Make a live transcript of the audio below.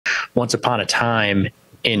once upon a time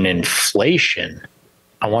in inflation.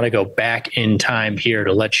 I want to go back in time here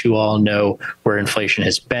to let you all know where inflation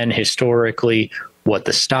has been historically, what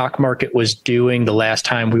the stock market was doing the last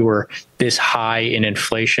time we were this high in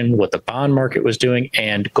inflation, what the bond market was doing,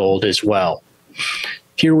 and gold as well.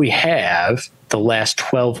 Here we have the last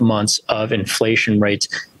 12 months of inflation rates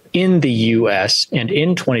in the US, and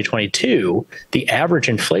in 2022, the average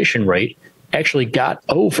inflation rate actually got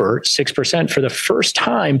over 6% for the first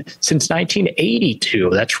time since 1982.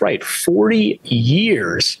 That's right, 40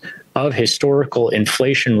 years of historical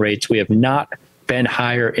inflation rates. We have not been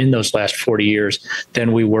higher in those last 40 years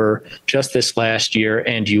than we were just this last year.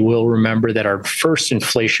 And you will remember that our first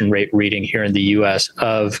inflation rate reading here in the US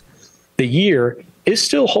of the year is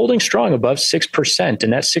still holding strong above 6%.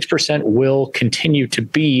 And that 6% will continue to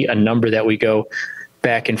be a number that we go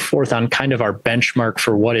back and forth on, kind of our benchmark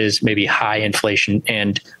for what is maybe high inflation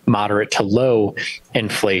and moderate to low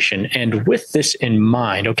inflation. And with this in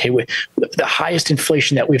mind, okay, with the highest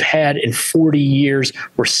inflation that we've had in 40 years,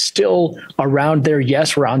 we're still around there.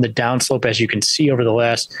 Yes, we're on the downslope, as you can see over the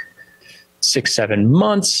last 6-7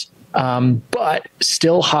 months, but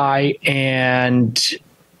still high and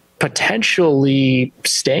potentially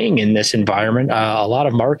staying in this environment. A lot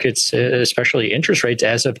of markets, especially interest rates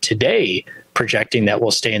as of today, projecting that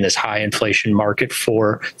we'll stay in this high inflation market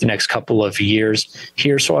for the next couple of years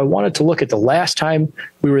here. So I wanted to look at the last time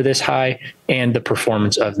we were this high and the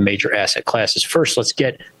performance of major asset classes. First, let's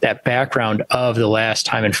get that background of the last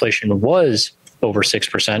time inflation was over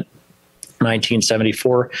 6%,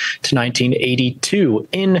 1974 to 1982.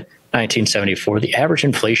 In 1974, the average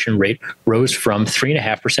inflation rate rose from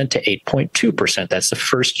 3.5% to 8.2%. That's the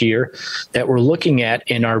first year that we're looking at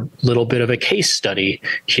in our little bit of a case study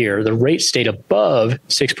here. The rate stayed above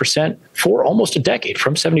 6% for almost a decade,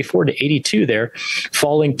 from 74 to 82 there,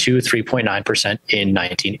 falling to 3.9% in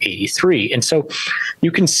 1983. And so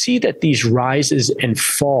you can see that these rises and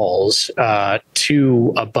falls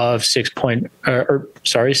to above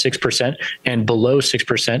 6% and below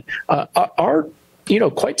 6% are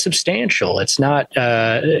quite substantial. It's not,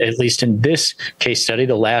 at least in this case study,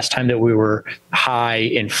 the last time that we were high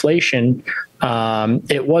inflation,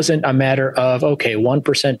 it wasn't a matter of, okay, 1%, 2%,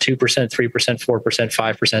 3%, 4%,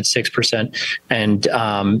 5%, 6%.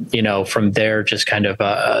 And, from there, just kind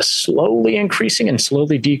of slowly increasing and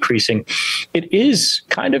slowly decreasing. It is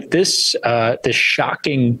kind of this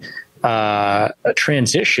shocking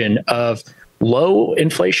transition of low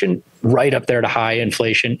inflation right up there to high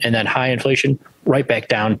inflation, and then high inflation right back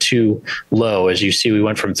down to low. As you see, we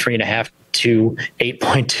went from 3.5 to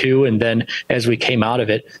 8.2, and then as we came out of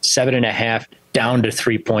it, 7.5 down to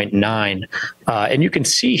 3.9. And you can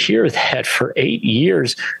see here that for 8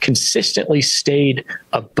 years, consistently stayed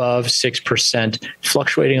above 6%,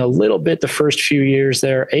 fluctuating a little bit the first few years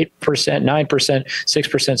there, 8%, 9%, 6%,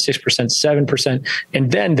 6%, 7%.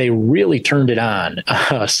 And then they really turned it on,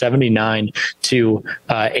 79 to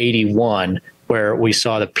 81, where we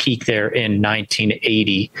saw the peak there in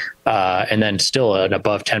 1980, and then still an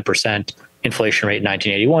above 10% inflation rate in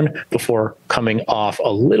 1981 before coming off a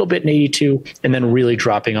little bit in 82 and then really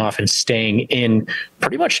dropping off and staying in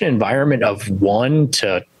pretty much an environment of 1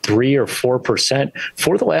 to 3 or 4%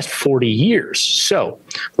 for the last 40 years. So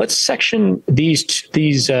let's section these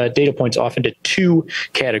data points off into two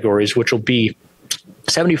categories, which will be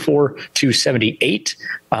 74 to 78,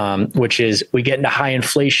 which is we get into high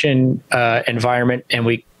inflation environment and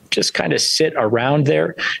we just kind of sit around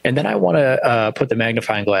there. And then I want to put the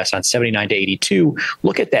magnifying glass on 79 to 82,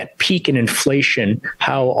 look at that peak in inflation,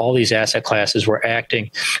 how all these asset classes were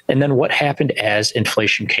acting, and then what happened as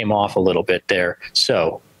inflation came off a little bit there.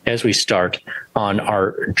 So as we start on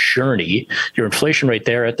our journey, your inflation rate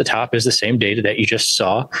there at the top is the same data that you just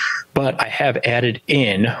saw, but I have added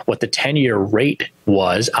in what the 10-year rate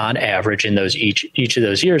was on average in those each of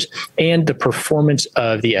those years, and the performance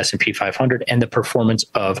of the S&P 500 and the performance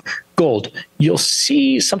of gold. You'll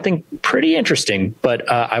see something pretty interesting, but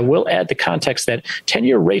I will add the context that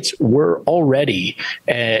 10-year rates were already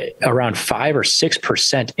around 5 or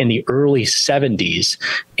 6% in the early 70s,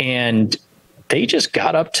 and they just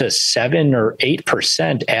got up to 7 or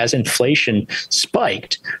 8% as inflation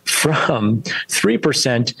spiked from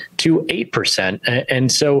 3% to 8%. And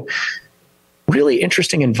so really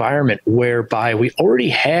interesting environment whereby we already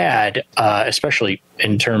had, especially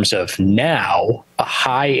in terms of now, a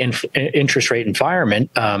high interest rate environment,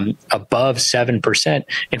 above 7%.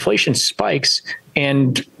 Inflation spikes,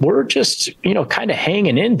 and we're just, kind of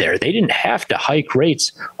hanging in there. They didn't have to hike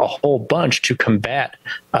rates a whole bunch to combat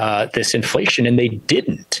this inflation, and they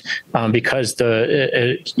didn't, because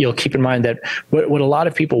you'll keep in mind that what a lot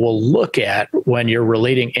of people will look at when you're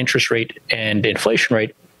relating interest rate and inflation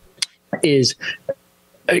rate is,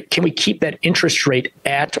 can we keep that interest rate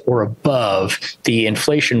at or above the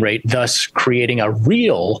inflation rate, thus creating a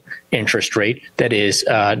real interest rate that is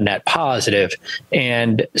net positive?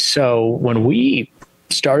 And so when we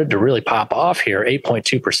started to really pop off here,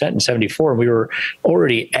 8.2% in 74, we were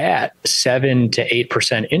already at 7 to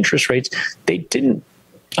 8% interest rates. They didn't,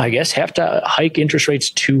 I guess, have to hike interest rates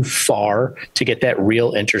too far to get that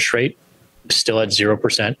real interest rate still at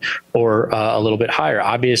 0% or a little bit higher.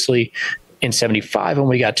 Obviously, in 75, when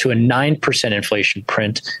we got to a 9% inflation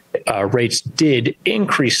print, rates did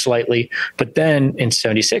increase slightly. But then in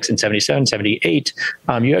 76 and 77, 78,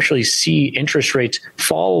 you actually see interest rates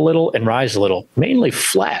fall a little and rise a little, mainly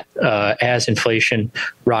flat, as inflation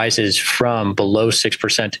rises from below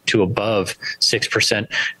 6% to above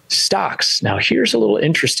 6%. Stocks. Now, here's a little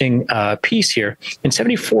interesting piece here. In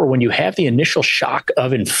 74, when you have the initial shock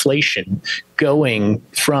of inflation going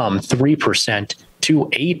from 3% to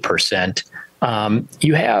 8%,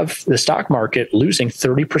 you have the stock market losing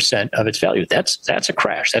 30% of its value. That's a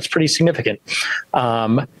crash. That's pretty significant.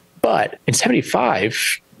 But in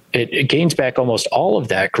 75, it gains back almost all of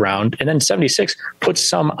that ground. And then 76 puts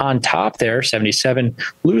some on top there. 77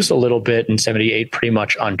 lose a little bit, and 78 pretty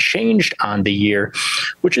much unchanged on the year,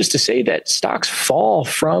 which is to say that stocks fall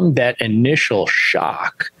from that initial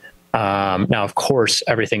shock. Now, of course,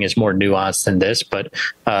 everything is more nuanced than this, but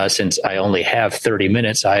since I only have 30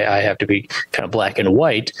 minutes, I have to be kind of black and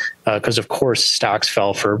white, because, of course, stocks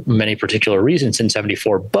fell for many particular reasons in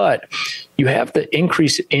 74. But you have the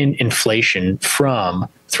increase in inflation from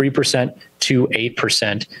 3% to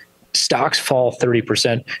 8%. Stocks fall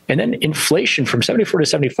 30%, and then inflation from 74 to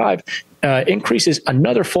 75 increases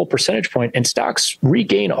another full percentage point, and stocks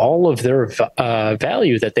regain all of their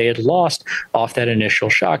value that they had lost off that initial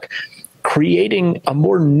shock, creating a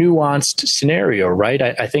more nuanced scenario, right?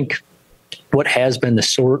 I think what has been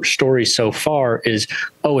the story so far is,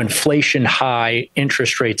 inflation high,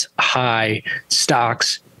 interest rates high,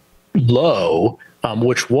 stocks low,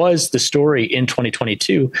 which was the story in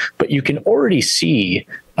 2022. But you can already see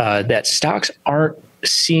that stocks aren't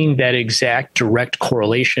seeing that exact direct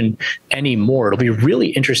correlation anymore. It'll be really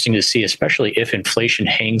interesting to see, especially if inflation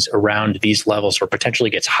hangs around these levels or potentially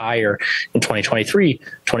gets higher in 2023,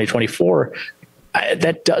 2024.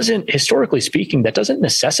 That doesn't, historically speaking, that doesn't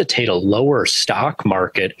necessitate a lower stock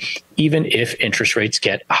market, even if interest rates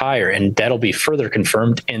get higher. And that'll be further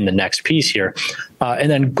confirmed in the next piece here. And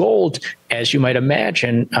then gold, as you might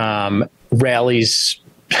imagine, rallies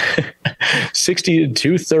 60 to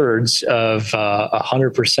 2/3 of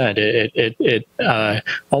 100%. It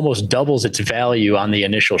almost doubles its value on the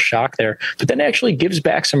initial shock there, but then actually gives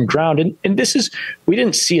back some ground. And this is, we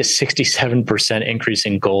didn't see a 67% increase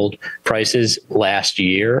in gold prices last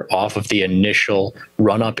year off of the initial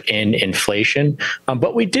run up in inflation.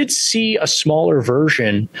 But we did see a smaller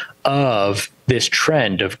version of this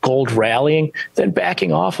trend of gold rallying, then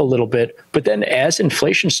backing off a little bit. But then as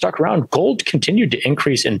inflation stuck around, gold continued to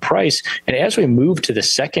increase in price. And as we move to the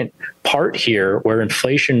second part here, where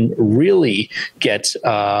inflation really gets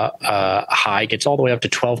high, gets all the way up to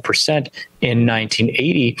 12% in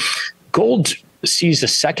 1980, gold sees a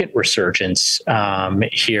second resurgence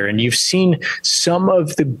here. And you've seen some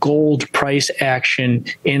of the gold price action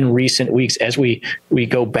in recent weeks as we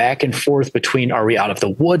go back and forth between, are we out of the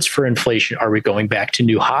woods for inflation? Are we going back to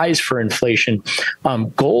new highs for inflation?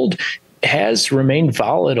 Gold has remained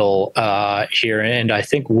volatile here, and I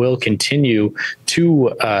think will continue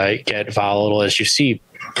to get volatile, as you see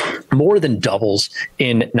more than doubles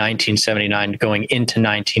in 1979 going into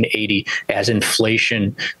 1980 as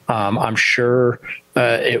inflation. I'm sure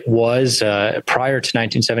it was prior to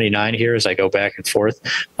 1979 here, as I go back and forth.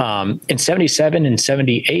 In 77 and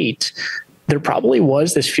 78, there probably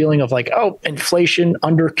was this feeling of like, inflation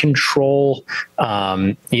under control.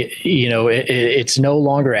 It's no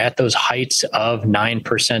longer at those heights of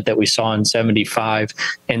 9% that we saw in 75.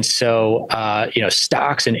 And so,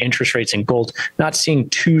 stocks and interest rates and gold not seeing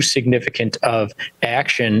too significant of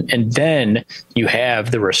action. And then you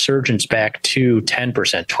have the resurgence back to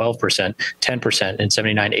 10%, 12%, 10% in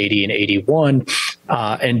 79, 80, and 81.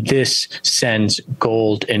 And this sends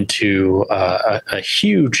gold into a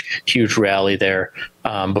huge, huge rally rally there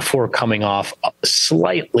before coming off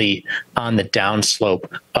slightly on the downslope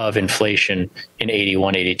of inflation in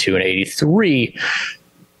 81, 82, and 83.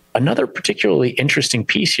 Another particularly interesting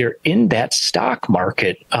piece here in that stock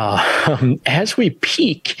market, as we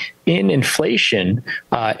peak in inflation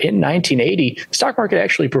in 1980, the stock market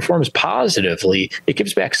actually performs positively. It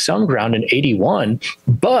gives back some ground in 81,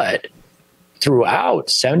 but throughout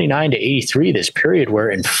 79 to 83, this period where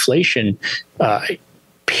inflation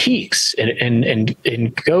peaks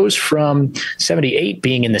and goes from 78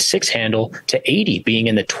 being in the 6 handle to 80 being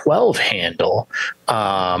in the 12 handle,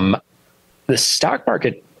 the stock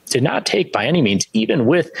market did not take by any means, even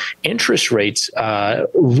with interest rates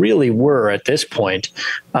really were at this point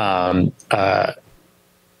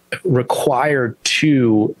required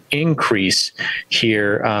to increase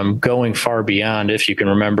here, going far beyond, if you can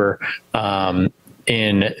remember,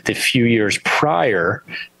 in the few years prior,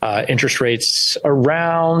 interest rates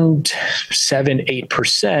around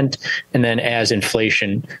 7-8%. And then as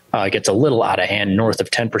inflation gets a little out of hand, north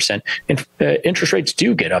of 10%, interest rates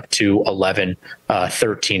do get up to 11,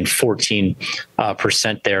 13,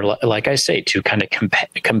 14% there, like I say, to kind of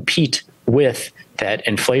compete with that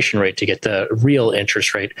inflation rate to get the real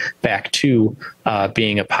interest rate back to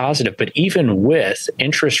being a positive. But even with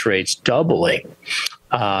interest rates doubling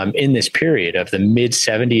in this period of the mid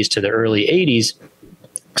 70s to the early 80s,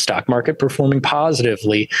 stock market performing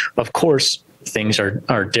positively. Of course, things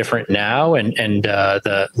are different now, and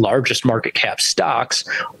the largest market cap stocks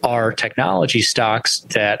are technology stocks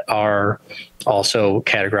that are also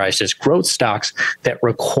categorized as growth stocks that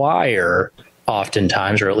require,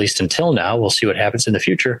 oftentimes, or at least until now, we'll see what happens in the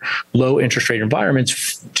future, low interest rate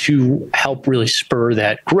environments to help really spur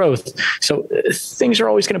that growth. So things are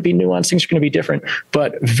always going to be nuanced, things are going to be different,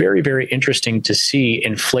 but very, very interesting to see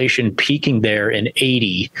inflation peaking there in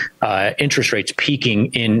 80, interest rates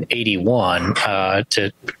peaking in 81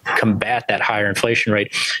 to combat that higher inflation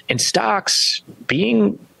rate, and stocks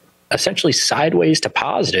being essentially sideways to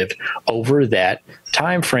positive over that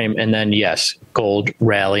time frame. And then, yes, gold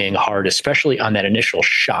rallying hard, especially on that initial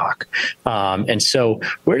shock. And so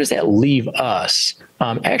where does that leave us?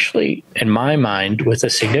 Actually, in my mind, with a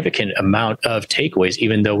significant amount of takeaways,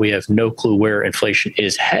 even though we have no clue where inflation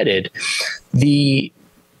is headed, the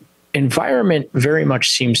environment very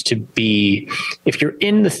much seems to be, if you're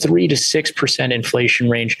in the 3 to 6% inflation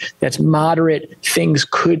range, that's moderate. Things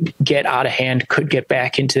could get out of hand, could get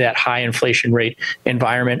back into that high inflation rate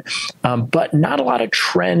environment, but not a lot of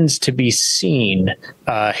trends to be seen,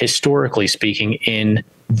 historically speaking, in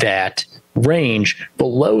that range.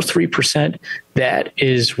 Below 3%, that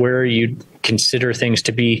is where you'd consider things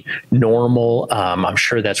to be normal. I'm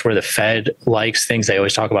sure that's where the Fed likes things. They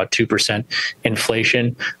always talk about 2%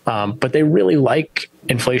 inflation, but they really like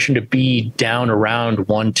inflation to be down around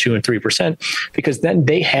 1, 2, and 3%, because then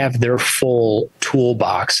they have their full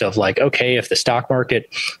toolbox of like, okay, if the stock market,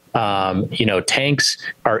 tanks,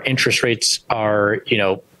 our interest rates are,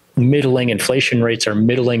 middling, inflation rates are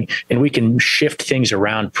middling, and we can shift things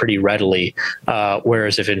around pretty readily.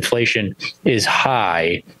 Whereas if inflation is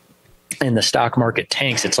high and the stock market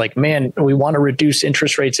tanks, it's like, man, we want to reduce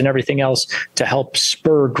interest rates and everything else to help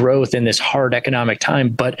spur growth in this hard economic time.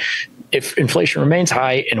 But if inflation remains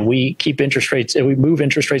high and we keep interest rates and we move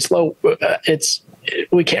interest rates low,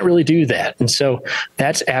 we can't really do that. And so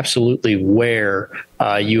that's absolutely where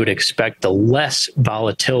you would expect the less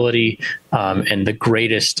volatility and the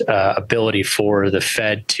greatest ability for the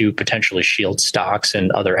Fed to potentially shield stocks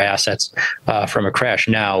and other assets from a crash.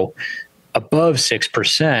 Now, above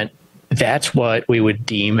 6%, that's what we would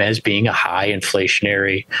deem as being a high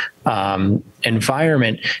inflationary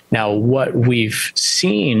environment. Now, what we've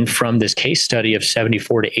seen from this case study of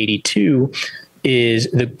 74 to 82 is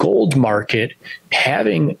the gold market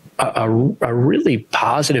having a really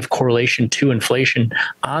positive correlation to inflation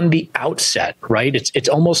on the outset, right? It's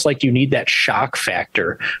almost like you need that shock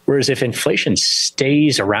factor. Whereas if inflation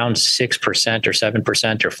stays around 6% or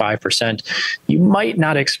 7% or 5%, you might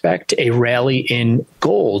not expect a rally in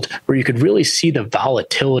gold. Where you could really see the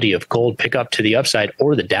volatility of gold pick up to the upside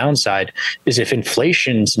or the downside is if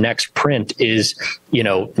inflation's next print is,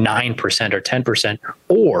 9% or 10%,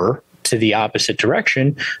 or to the opposite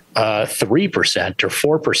direction, 3%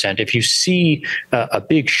 or 4%. If you see a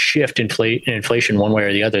big shift in inflation one way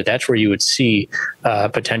or the other, that's where you would see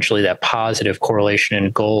potentially that positive correlation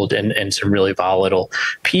in gold and some really volatile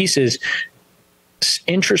pieces.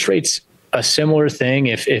 Interest rates a similar thing.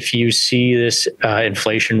 If you see this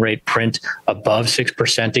inflation rate print above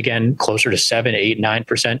 6% again, closer to 7, 8,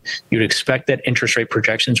 9%, you'd expect that interest rate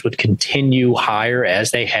projections would continue higher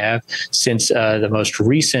as they have since the most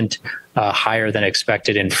recent higher than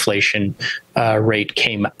expected inflation rate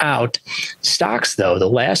came out. Stocks, though, the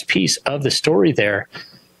last piece of the story there,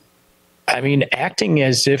 I mean, acting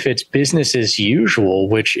as if it's business as usual,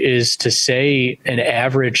 which is to say an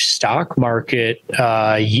average stock market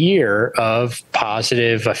year of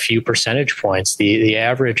positive a few percentage points. The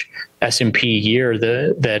average S&P year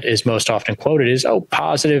that is most often quoted is,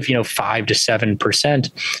 positive, 5 to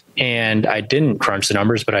 7%. And I didn't crunch the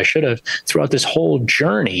numbers, but I should have. Throughout this whole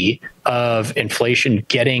journey of inflation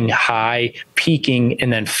getting high, peaking,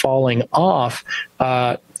 and then falling off,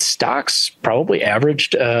 stocks probably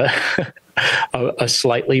averaged a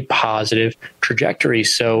slightly positive trajectory.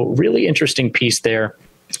 So really interesting piece there.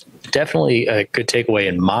 Definitely a good takeaway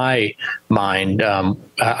in my mind.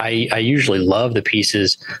 I usually love the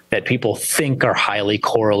pieces that people think are highly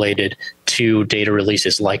correlated to data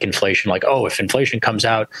releases like inflation, like, if inflation comes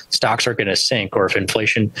out, stocks are going to sink, or if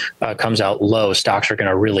inflation comes out low, stocks are going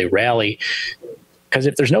to really rally. Because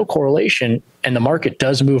if there's no correlation and the market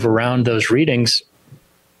does move around those readings,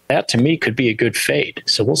 that to me could be a good fade.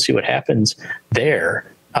 So we'll see what happens there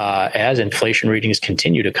as inflation readings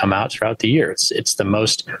continue to come out throughout the year. It's the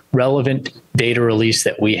most relevant data release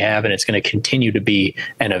that we have, and it's going to continue to be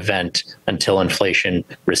an event until inflation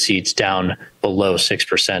recedes down below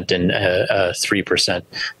 6% and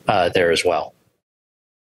 3% there as well.